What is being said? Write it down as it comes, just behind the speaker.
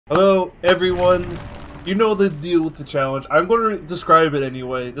Hello, everyone. You know the deal with the challenge. I'm going to describe it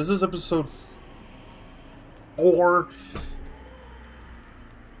anyway. This is episode 4.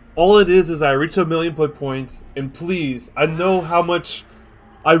 All it is I reached 1,000,000 play points, and please, I know how much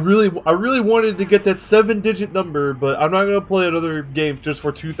I really wanted to get that 7-digit number, but I'm not going to play another game just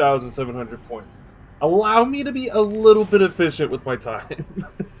for 2,700 points. Allow me to be a little bit efficient with my time.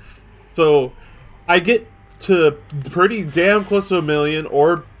 So, I get to pretty damn close to 1,000,000,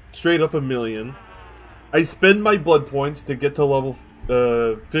 or straight up 1,000,000. I spend my blood points to get to level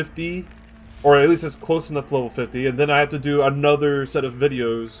 50, or at least it's close enough to level 50, and then I have to do another set of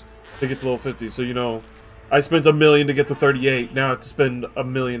videos to get to level 50. So, you know, I spent 1,000,000 to get to 38, now I have to spend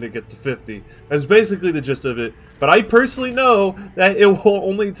 1,000,000 to get to 50. That's basically the gist of it. But I personally know that it will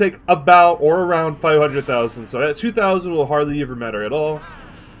only take about or around 500,000, so that 2,000 will hardly ever matter at all.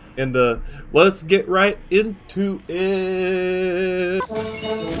 And let's get right into it.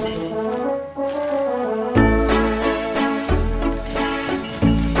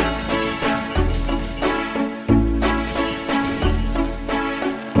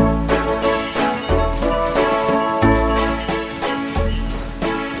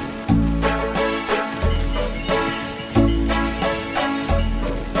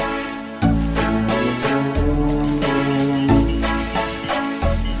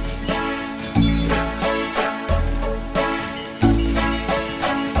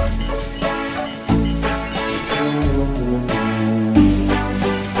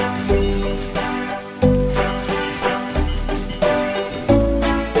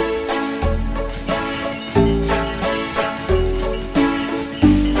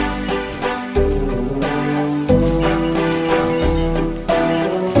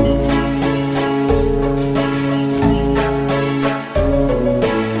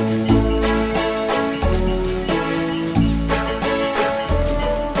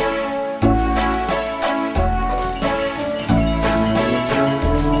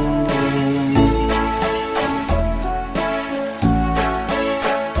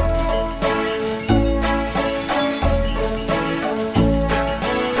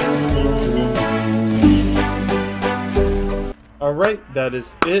 Alright, that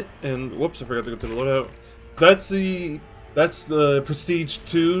is it, and whoops, I forgot to go to the loadout. That's the Prestige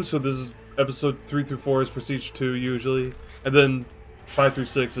 2, so this is episode 3 through 4 is Prestige 2 usually, and then 5 through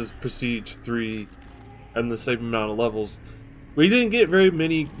 6 is Prestige 3, and the same amount of levels. We didn't get very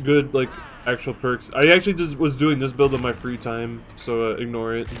many good, like, actual perks. I actually just was doing this build on my free time, so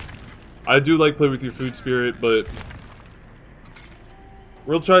ignore it. I do like Play With Your Food Spirit, but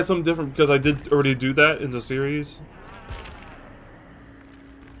we'll try something different because I did already do that in the series.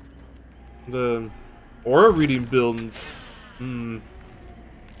 The aura reading build, I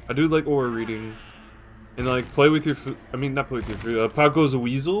do like aura reading, and like play with your food. I mean, not play with your food. Pop Goes a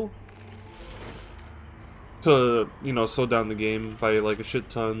Weasel to, you know, slow down the game by like a shit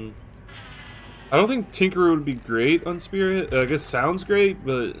ton. I don't think Tinkerer would be great on Spirit. I guess sounds great,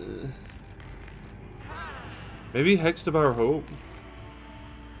 but maybe Hex Devour Hope.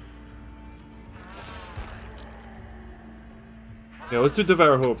 Yeah, let's do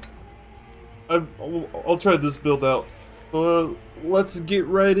Devour Hope. I'll try this build out. Let's get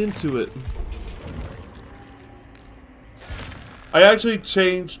right into it. I actually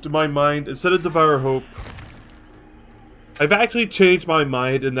changed my mind. Instead of Devour Hope, I've actually changed my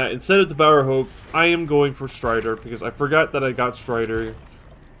mind in that instead of Devour Hope, I am going for Strider because I forgot that I got Strider.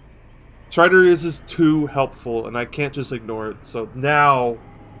 Strider is just too helpful and I can't just ignore it. So now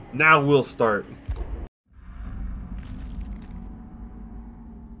we'll start.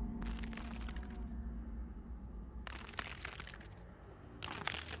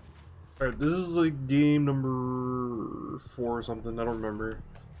 Alright, this is like game number 4 or something, I don't remember.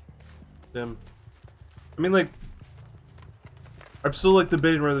 Damn. I mean, like, I'm still like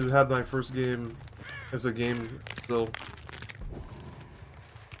debating whether to have my first game as a game still.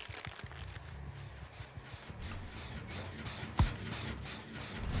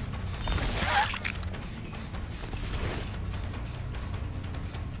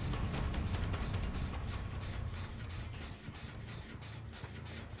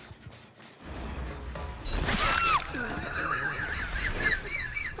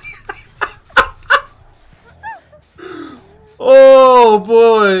 Oh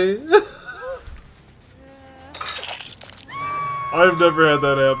boy! I've never had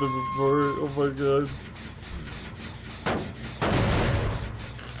that happen before. Oh my god.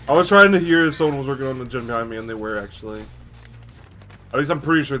 I was trying to hear if someone was working on the gym behind me, and they were actually. At least I'm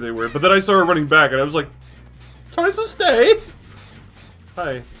pretty sure they were. But then I started running back, and I was like, trying to stay?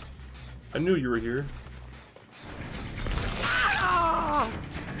 Hi. I knew you were here.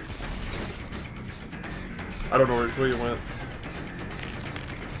 I don't know which way you went.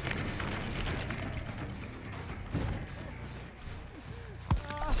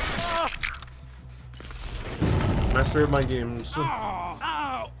 Master of my games.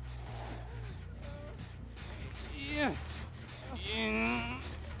 Ow! Yeah.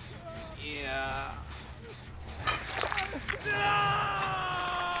 Yeah.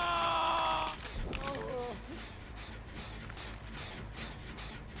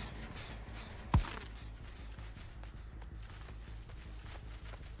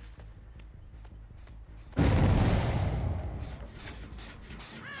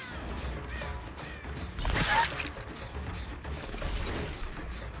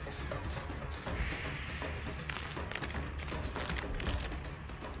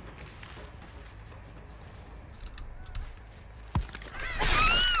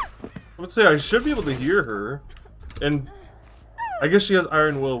 I would say I should be able to hear her, and I guess she has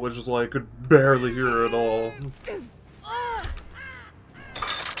Iron Will, which is like, I could barely hear her at all.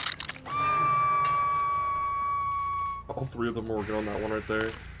 All three of them were working on that one right there.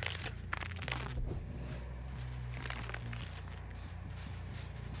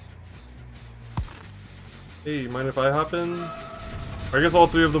 Hey, mind if I hop in? I guess all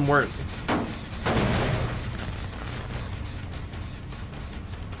three of them weren't.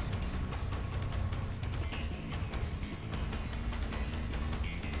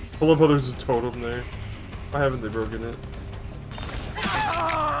 I love how there's a totem there. Why haven't they broken it?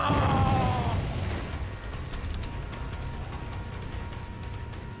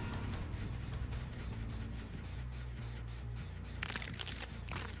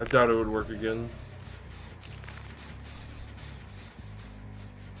 I doubt it would work again.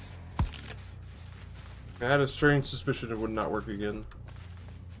 I had a strange suspicion it would not work again.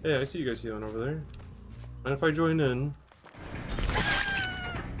 Hey, I see you guys healing over there. Mind if I join in?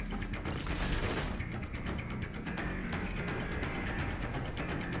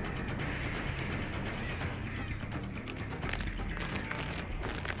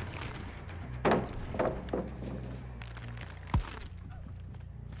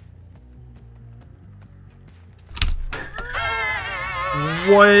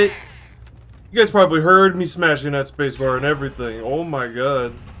 What? You guys probably heard me smashing that spacebar and everything. Oh my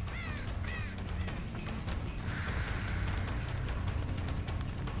god.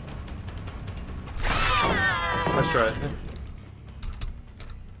 Let's try it.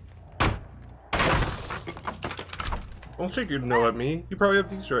 Don't shake your no at me. You probably have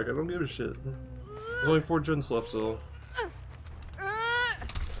D-Strike. I don't give a shit. There's only 4 gens left still.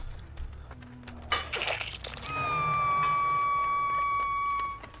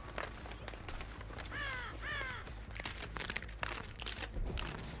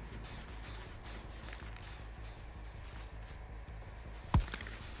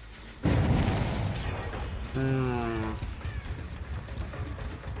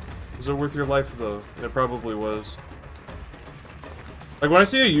 Was it worth your life though? It probably was. Like when I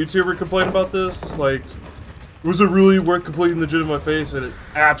see a YouTuber complain about this, like, was it really worth completing the gym in my face? And it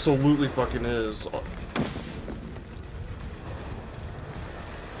absolutely fucking is.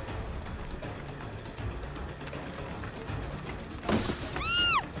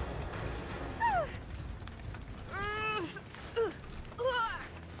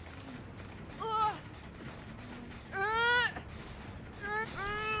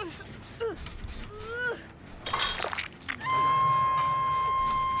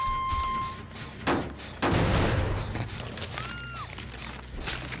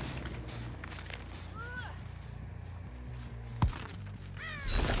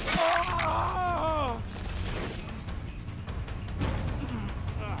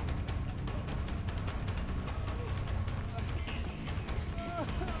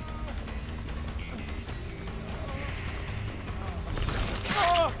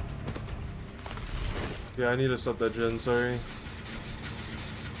 Yeah, I need to stop that gen, sorry.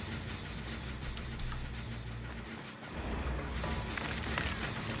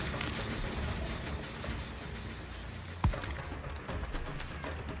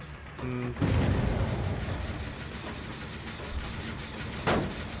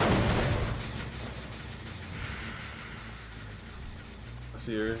 I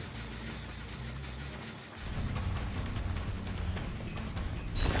see her.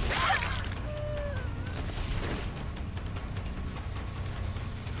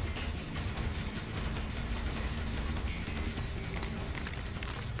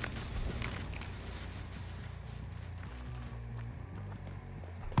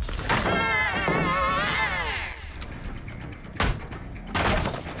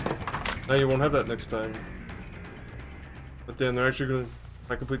 Now you won't have that next time. But then they're actually gonna...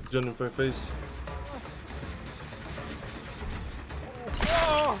 I complete the gen in my face.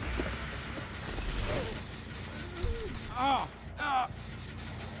 Oh.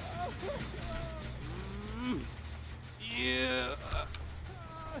 Yeah.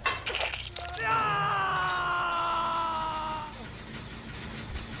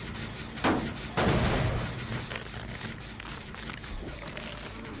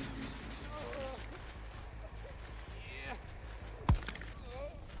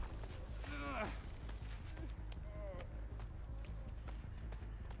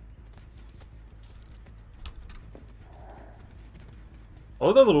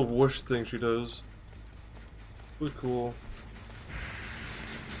 Oh, that little whoosh thing she does. Really cool.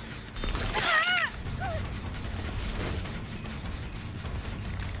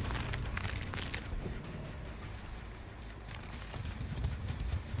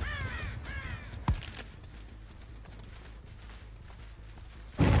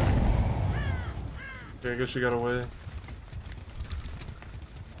 Okay, I guess she got away.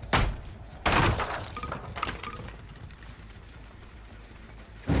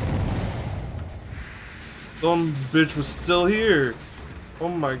 Some bitch was still here. Oh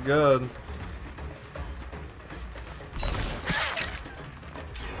my god.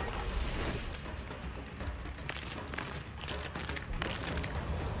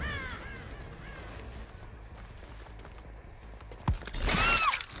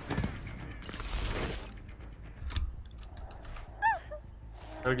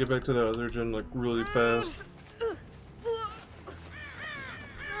 Gotta get back to that other gen like really fast.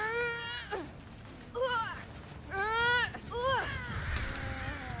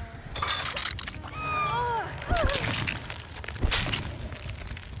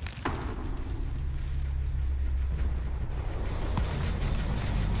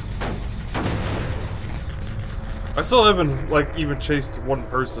 I still haven't like even chased one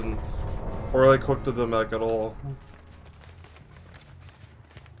person or like hooked to them like at all.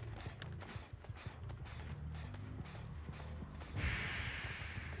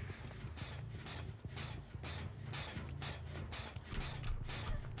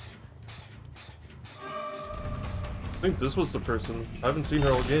 I think this was the person. I haven't seen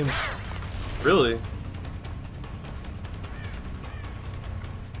her all game. Really?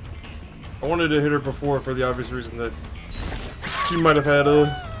 I wanted to hit her before for the obvious reason that she might have had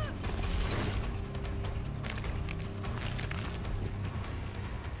a...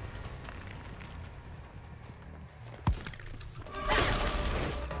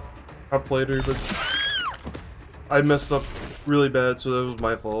 I played her, but I messed up really bad, so that was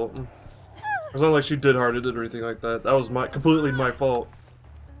my fault. It's not like she did hearted it or anything like that. That was completely my fault.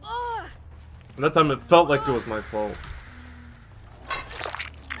 And that time it felt like it was my fault.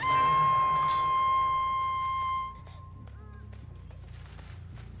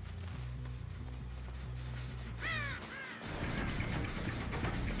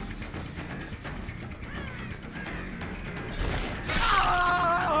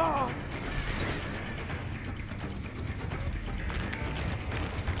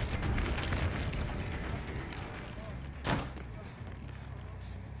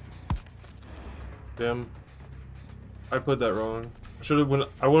 Damn. I played that wrong. I should have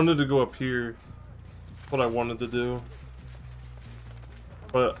I wanted to go up here. What I wanted to do.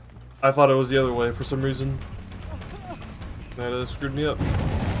 But I thought it was the other way for some reason. That screwed me up.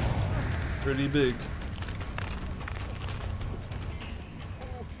 Pretty big.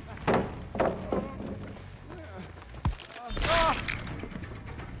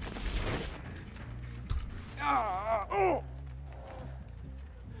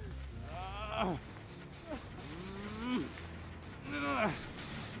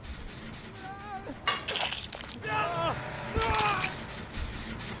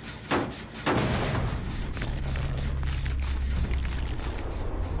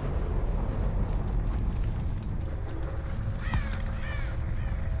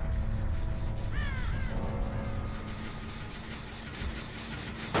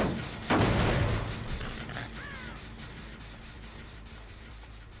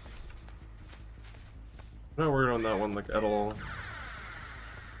 I'm not worried on that one like at all.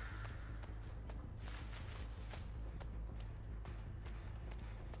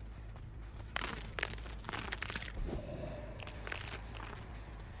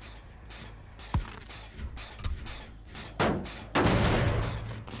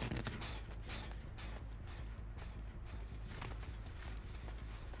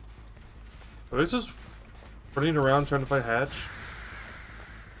 Are they just running around trying to fight Hatch?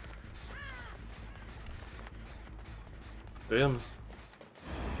 Damn.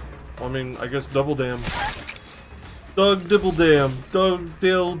 Well, I mean, I guess double damn. Doug dibble damn. Doug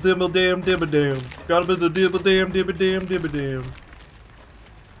dill dibble damn dibble damn. Gotta be the dibble damn dibble damn dibble damn.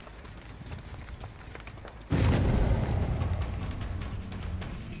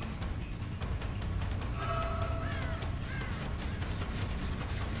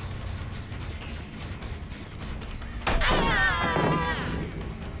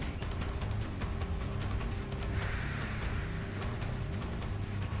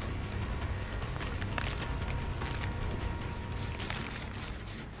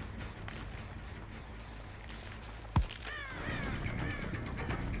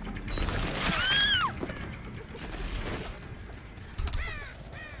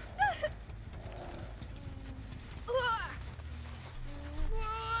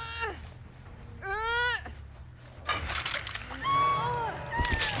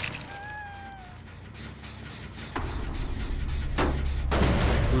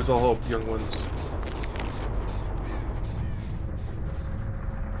 was all hope, young ones.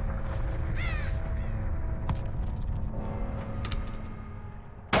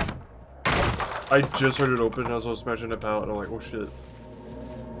 I just heard it open as I was smashing the pallet, and I'm like, oh shit.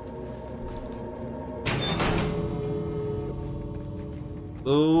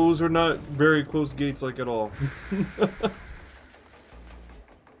 Those are not very close gates, like, at all.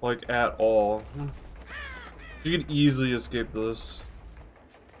 Like, at all. You can easily escape this.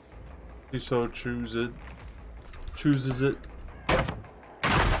 He so chooses it.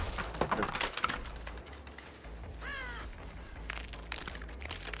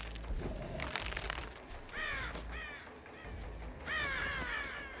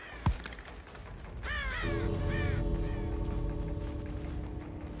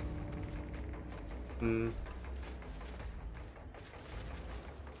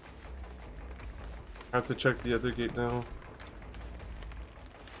 I have to check the other gate now.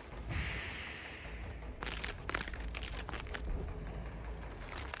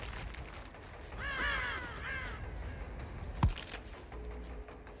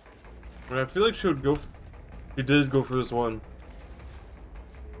 I feel like she would go. She did go for this one.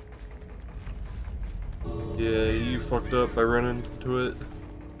 Yeah, you fucked up by running into it.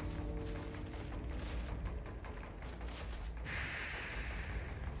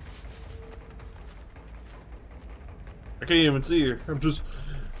 I can't even see her. I'm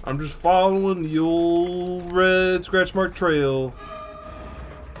just following the old red scratch mark trail.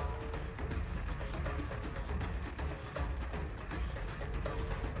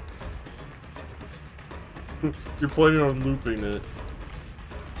 You're planning on looping it.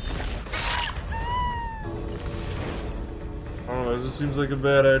 I don't know, this seems like a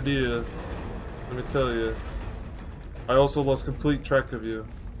bad idea. Let me tell you. I also lost complete track of you.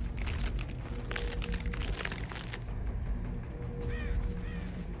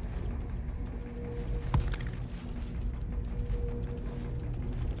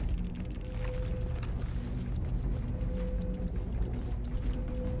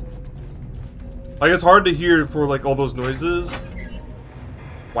 Like, it's hard to hear for, like, all those noises.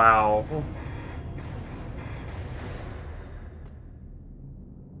 Wow.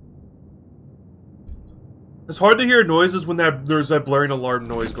 It's hard to hear noises when there's that blaring alarm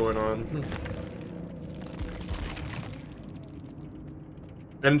noise going on.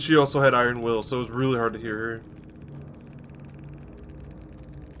 And she also had Iron Will, so it was really hard to hear her.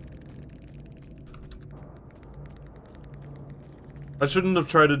 I shouldn't have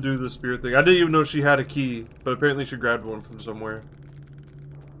tried to do the spirit thing. I didn't even know she had a key, but apparently she grabbed one from somewhere.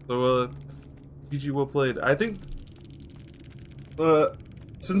 So, GG, well played. I think,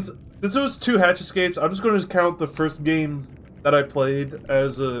 since it was 2 hatch escapes, I'm just going to count the first game that I played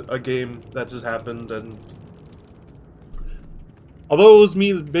as a game that just happened, and although it was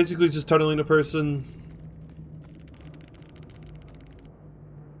me basically just tunneling a person,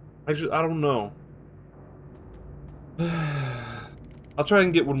 I don't know. I'll try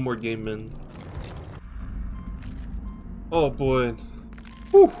and get one more game in. Oh boy.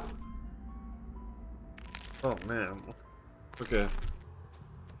 Whew. Oh man. Okay.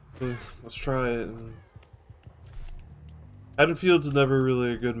 Let's try it. Haddonfield's never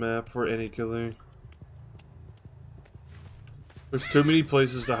really a good map for any killer. There's too many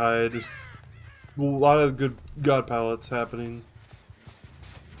places to hide. There's a lot of good god palettes happening.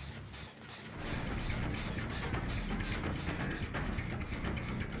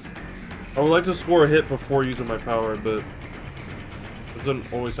 I would like to score a hit before using my power, but it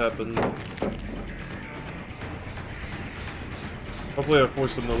doesn't always happen. Hopefully I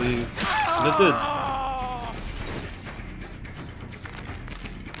forced him to leave. And it did.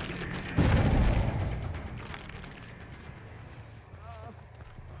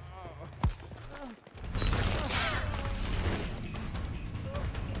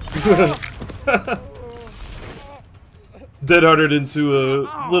 Dead-hearted into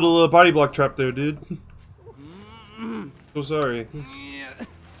a little body block trap there, dude. So sorry.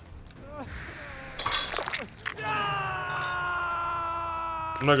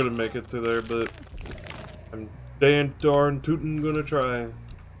 I'm not gonna make it to there, but I'm darn tootin' gonna try.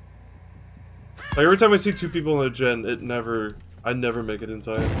 Like, every time I see 2 people on a gen, I never make it in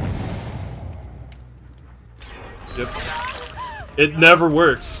time. Yep. It never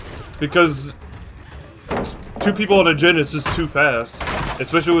works. Because 2 people on a gen is just too fast.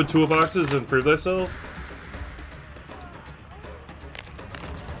 Especially with toolboxes and Prove Thyself.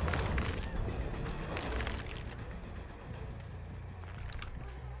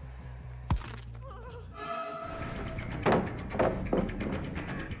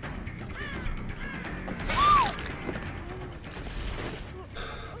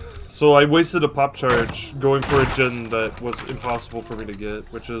 So I wasted a pop charge going for a gen that was impossible for me to get,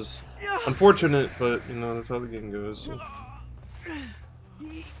 which is unfortunate, but you know, that's how the game goes.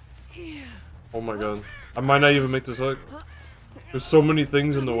 Oh my god. I might not even make this hook. There's so many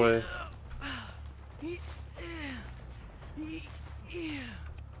things in the way.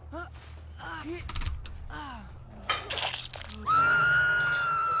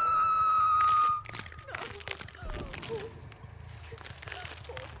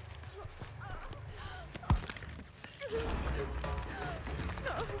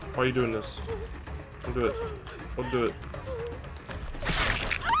 Why are you doing this? Don't do it. Don't do it.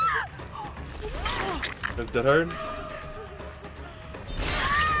 Dead hard?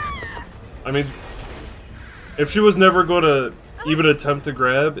 I mean, if she was never going to even attempt to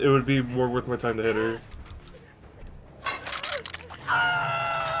grab, it would be more worth my time to hit her.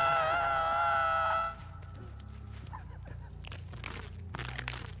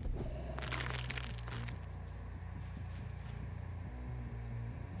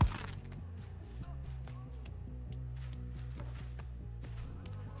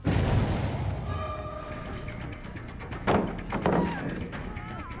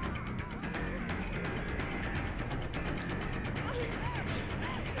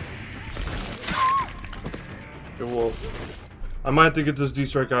 Well, I might have to get this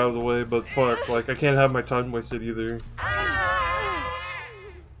D-Strike out of the way, but fuck, like, I can't have my time wasted either.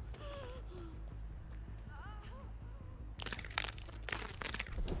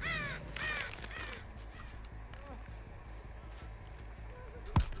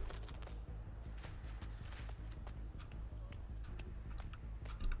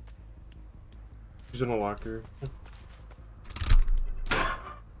 She's in a locker.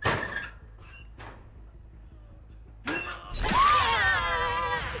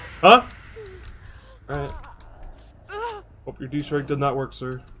 Huh? Alright. Hope your D-Strike did not work,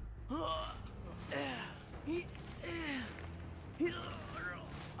 sir.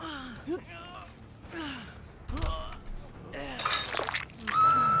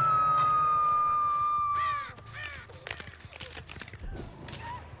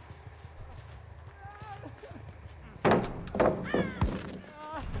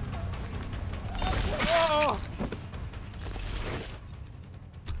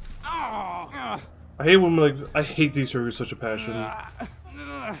 I hate when, like, I hate D-Strike with such a passion.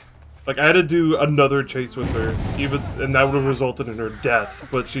 Like, I had to do another chase with her, and that would have resulted in her death,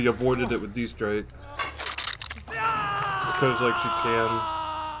 but she avoided it with D-Strike. Just because, like, she can.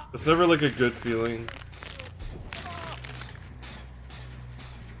 It's never, like, a good feeling.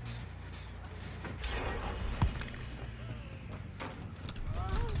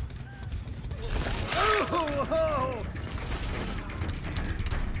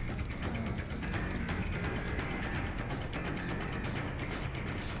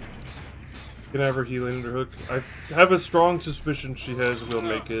 Can I have her healing underhook? I have a strong suspicion she has will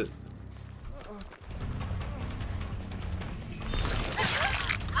make it.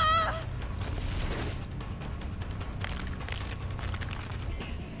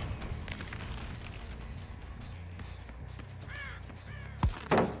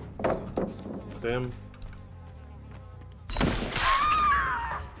 Damn.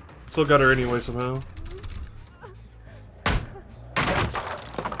 Still got her anyway somehow.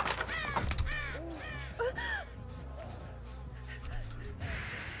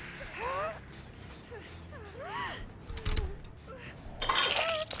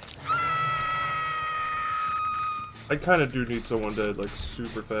 I kind of do need someone dead, like,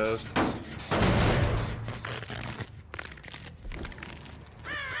 super fast. Am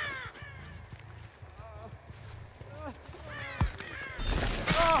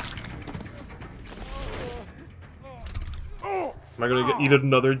I gonna eat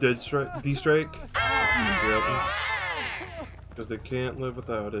another D-Strike? Yep. Because they can't live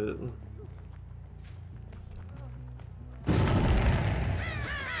without it.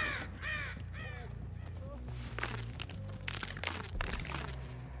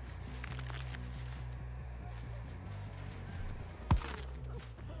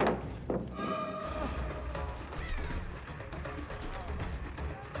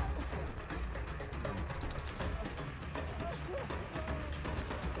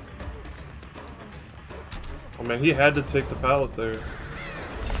 Oh man, he had to take the pallet there.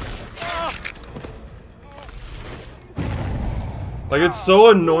 Like, it's so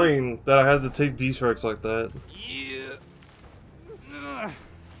annoying that I had to take D-Strikes like that. Yeah.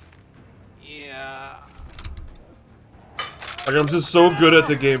 Yeah. Like, I'm just so good at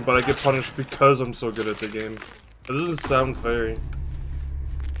the game, but I get punished because I'm so good at the game. That doesn't sound fair.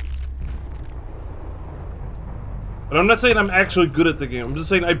 And I'm not saying I'm actually good at the game. I'm just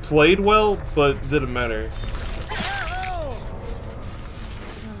saying I played well, but didn't matter.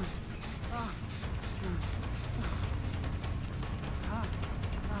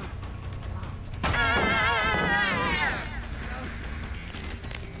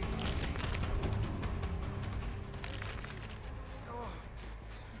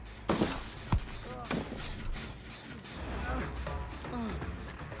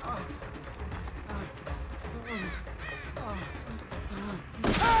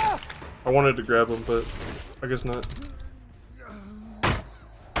 I wanted to grab him, but I guess not.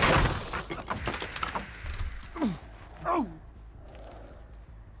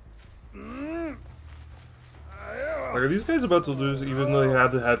 Like, are these guys about to lose even though they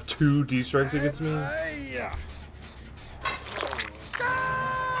had to have 2 D-strikes against me? That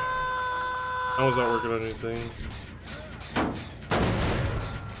was not working on anything.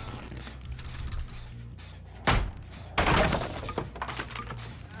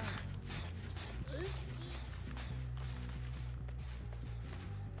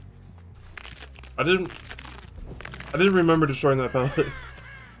 I didn't remember destroying that pallet.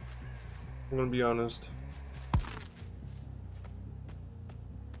 I'm gonna be honest.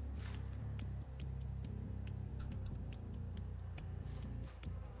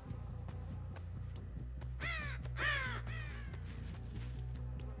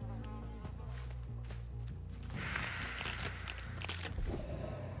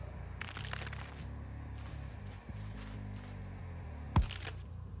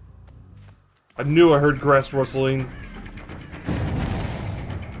 I knew I heard grass rustling.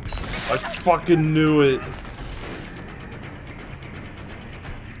 I fucking knew it.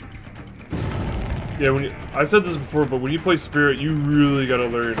 Yeah, I said this before, but when you play Spirit, you really gotta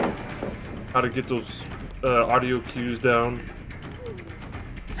learn how to get those audio cues down.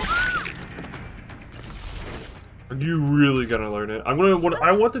 You really gotta learn it. I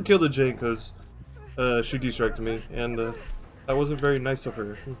want to kill the Jane because she distracted me, and that wasn't very nice of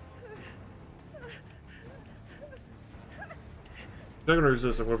her. I'm not gonna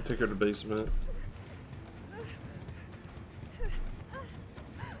resist. I'm gonna take her to the basement.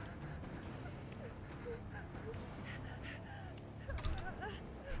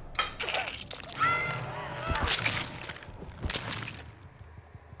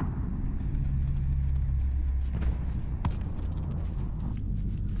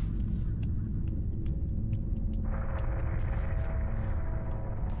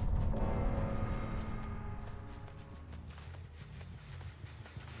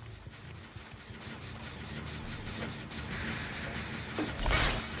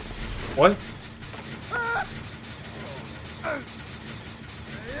 What?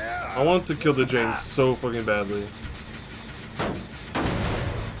 I want to kill the Jane so fucking badly.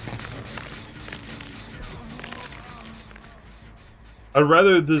 I'd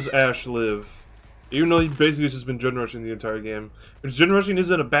rather this Ash live. Even though he's basically just been gen rushing the entire game. Which gen rushing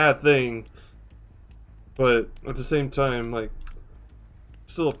isn't a bad thing. But at the same time, like,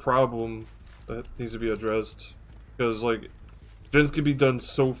 it's still a problem that needs to be addressed. Because, like, gens can be done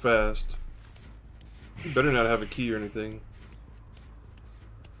so fast. You better not have a key or anything.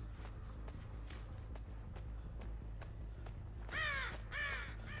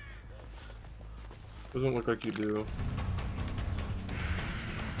 Doesn't look like you do.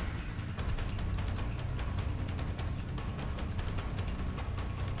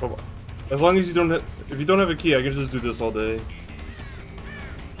 Oh, as long as you don't have, if you don't have a key, I can just do this all day.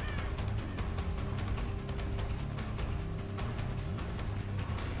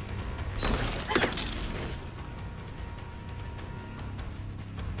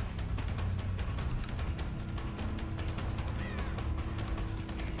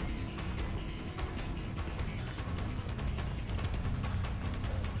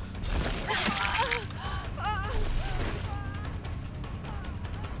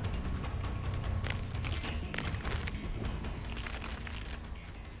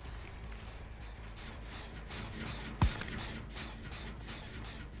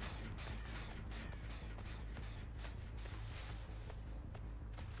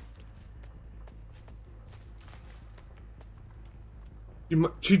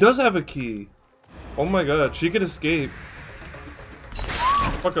 She does have a key. Oh my god, she can escape.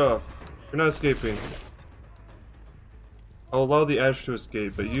 Fuck off. You're not escaping. I'll allow the Ash to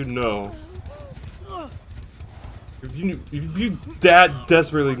escape, but you know. If you that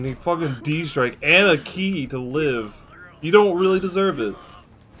desperately need fucking D-strike and a key to live, you don't really deserve it.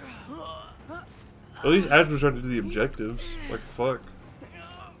 At least Ash was trying to do the objectives. Like, fuck.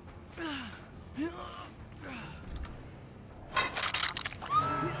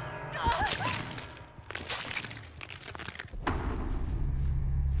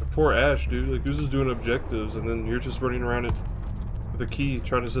 poor Ash, dude. Like, who's just doing objectives, and then you're just running around it with a key,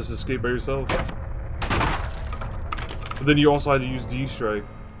 trying to just escape by yourself. But then you also had to use D-Strike.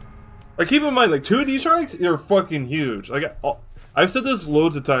 Like, keep in mind, like, 2 D-Strikes are fucking huge. Like, I've said this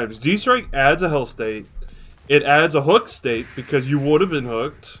loads of times. D-Strike adds a health state. It adds a hook state, because you would have been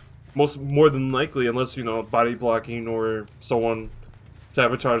hooked. More than likely, unless, you know, body blocking or someone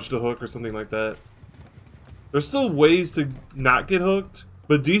sabotaged the hook or something like that. There's still ways to not get hooked,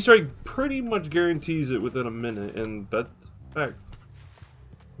 but D-Strike pretty much guarantees it within a minute, and that's fact.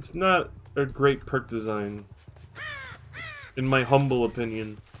 It's not a great perk design, in my humble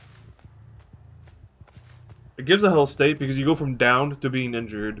opinion. It gives a health state because you go from down to being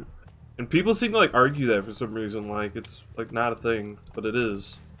injured, and people seem to like argue that for some reason, like it's like not a thing, but it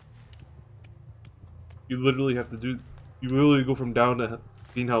is. You literally have to do. You literally go from down to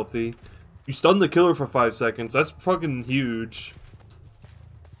being healthy. You stun the killer for 5 seconds. That's fucking huge.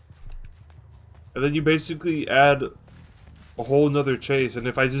 And then you basically add a whole nother chase. And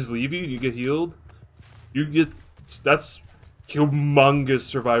if I just leave you, you get healed. You get. That's humongous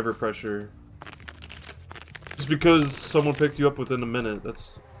survivor pressure. Just because someone picked you up within a minute.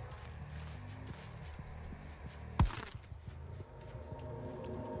 That's.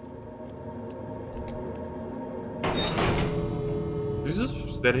 He's just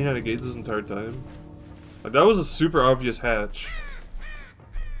standing at a gate this entire time. Like, that was a super obvious hatch.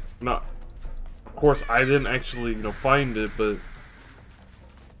 Not, of course, I didn't actually, you know, find it, but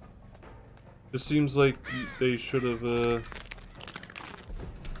it seems like they should have.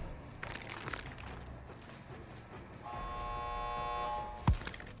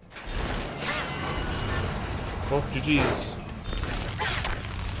 Oh, GG's.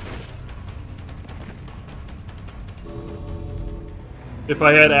 If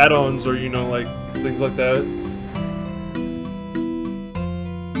I had add-ons or, you know, like, things like that,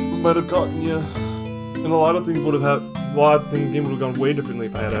 might have gotten you. And a lot of things would have had, a lot of things, the game would have gone way differently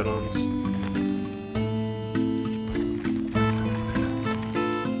if I had add-ons.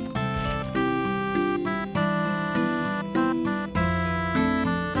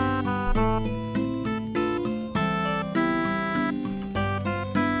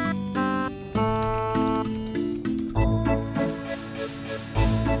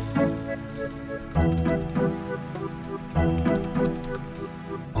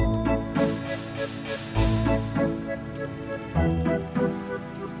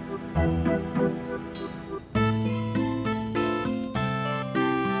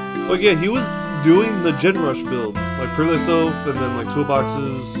 Like, yeah, he was doing the Gen Rush build, like for myself, and then like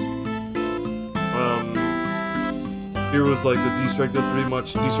toolboxes. Here was like the D-Strike that pretty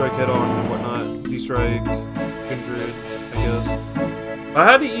much D-Strike head on and whatnot. D-Strike, Kindred, I guess. I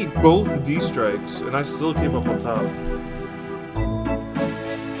had to eat both D-Strikes, and I still came up on top.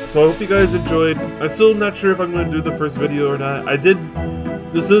 So I hope you guys enjoyed. I'm still not sure if I'm going to do the first video or not. I did.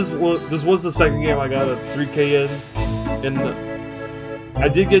 This was the second game I got a 3K in, and I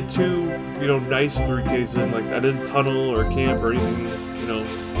did get 2, you know, nice 3Ks in. Like, I didn't tunnel or camp or anything, you know,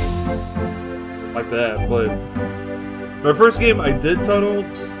 like that. But my first game, I did tunnel,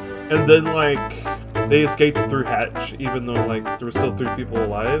 and then, like, they escaped through hatch, even though, like, there were still 3 people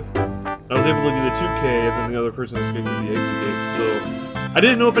alive. I was able to get a 2K, and then the other person escaped through the exit gate. So I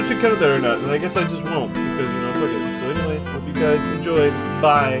didn't know if I should count that or not, and I guess I just won't, because, you know, fuck it. So anyway, hope you guys enjoyed.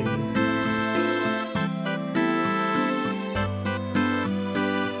 Bye.